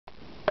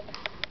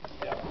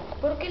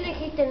¿Por qué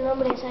elegiste el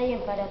nombre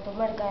Science para tu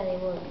marca de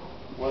bol?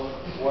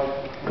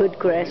 Good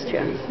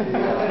question.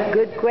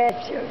 Good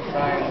question.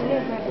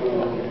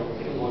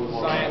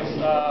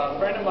 Science. A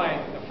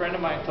friend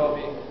of mine told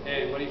me,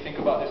 "Hey, what do you think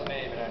about this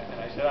name?"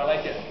 And I said, "I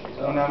like it."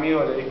 Un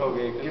amigo le dijo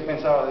que qué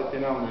pensaba de este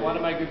nombre. One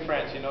of my good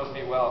friends, he knows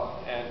me well,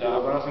 and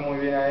lo conoce muy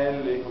bien a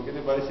él, le dijo, ¿qué te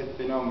parece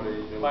este nombre?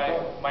 Y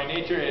my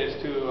nature is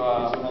to.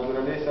 Su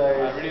naturaleza es.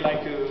 I really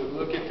like to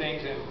look at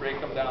things and break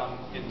them down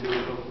into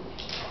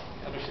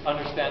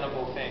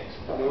understandable things.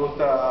 Me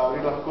gusta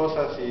abrir las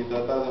cosas y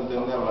tratar de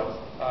entenderlas.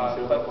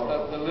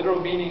 But the literal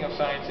meaning of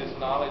science is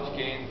knowledge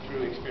gained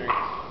through experience.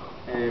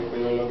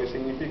 Pero lo que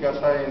significa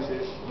science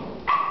es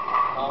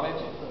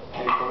knowledge,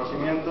 el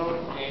conocimiento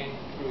gained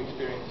through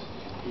experience.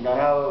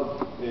 Ganado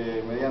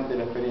mediante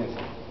la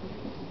experiencia.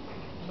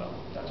 So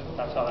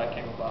that's how that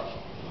came about.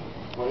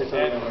 Por eso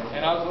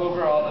and I was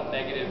over all the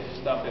negative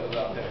stuff that was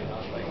out there. You know,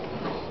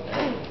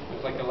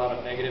 there's like a lot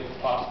of negative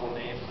possible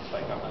names. It's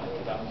like I'm not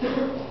into that.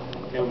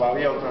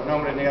 Había otros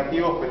nombres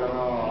negativos, pero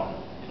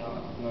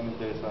no me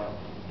interesaban.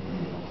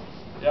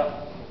 Yeah.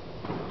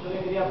 Yo le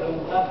quería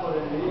preguntar por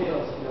el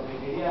video, si lo que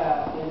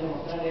quería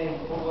demostrar es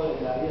un poco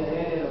de la vida de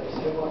él, de lo que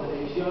se ve por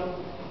televisión,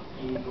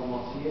 y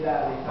como si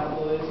era dejar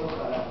todo eso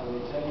para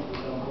aprovechar y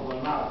disfrutar un poco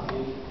más.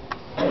 ¿Sí?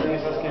 I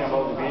was asking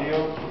about the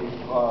video. If,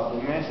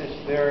 the message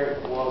there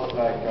was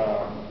like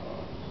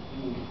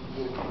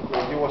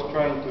he was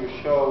trying to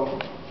show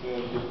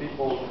the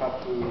people have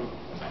to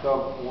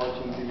stop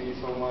watching TV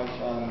so much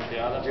and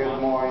get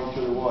more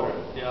into the water.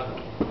 Yeah,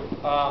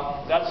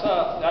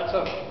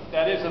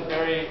 that is a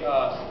very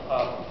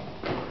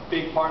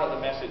big part of the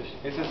message.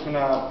 Esa es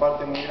una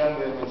parte muy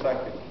grande del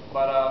mensaje.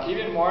 But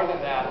even more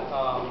than that,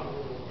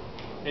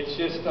 it's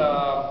just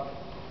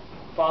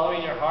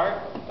following your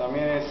heart.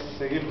 También es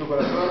seguir tu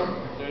corazón.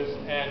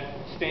 And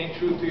staying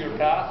true to your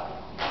path.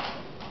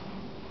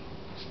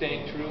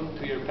 Staying true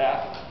to your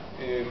path.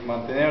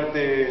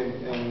 Mantenerte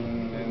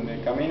en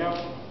el camino.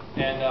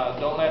 And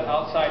don't let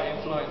outside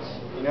influence.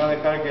 Y no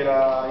dejar que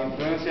las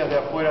influencias de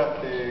afuera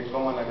te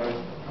coman la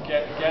cabeza.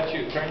 Get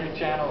you. Turn your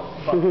channel.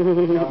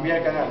 Cambia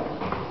el canal.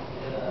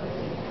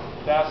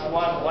 That's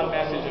one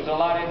message. There's a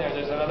lot in there.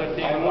 There's another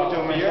thing. Hay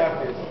muchos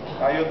mensajes.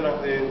 Hay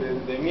otras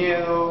de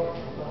miedo.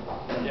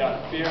 Yeah,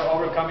 fear,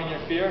 overcoming your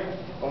fear.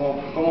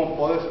 Cómo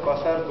podés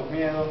pasar tus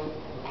miedos.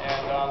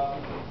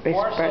 And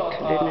more so,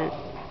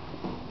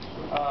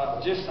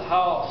 just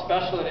how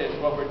special it is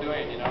what we're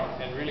doing, you know,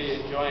 and really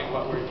enjoying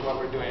what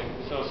we're doing.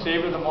 So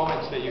savor the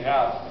moments that you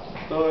have.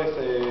 Todo es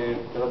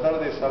tratar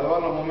de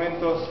salvar los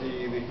momentos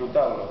y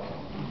disfrutarlos.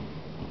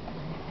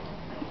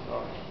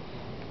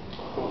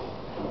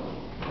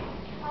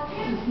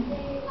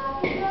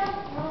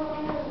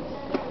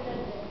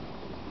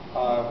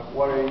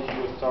 What age did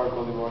you start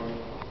volleyballing?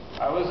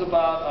 I was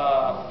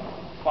about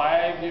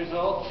 5 years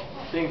old.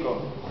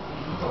 5.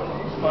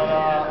 But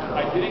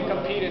I didn't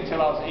compete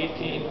until I was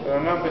 18. Pero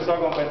no empezó a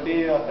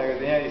competir hasta que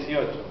tenía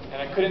 18.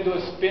 And I couldn't do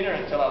a spinner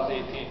until I was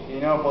 18. Y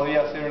no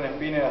podía hacer un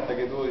spinner hasta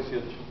que tuvo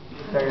 18.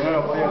 O sea que no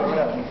lo podía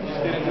lograr.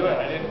 Just didn't do it.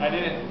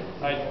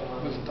 I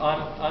was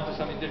onto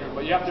something different.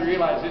 But you have to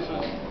realize this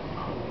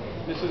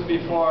was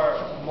before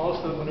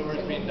most of the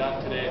maneuvers being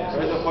done today.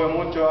 Pero eso fue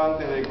mucho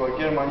antes de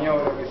cualquier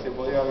maniobra que se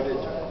podía haber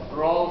hecho.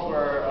 Rolls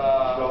were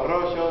los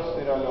rollos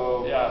era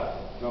lo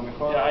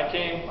mejor. Yeah,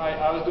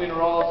 I was doing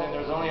rolls and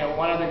there was only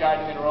one other guy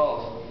doing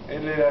rolls.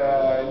 Él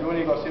era el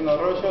único haciendo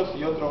rollos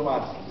y otro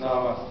más, nada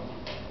más.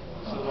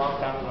 This was a long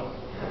time ago.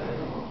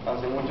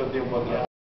 Hace mucho tiempo atrás.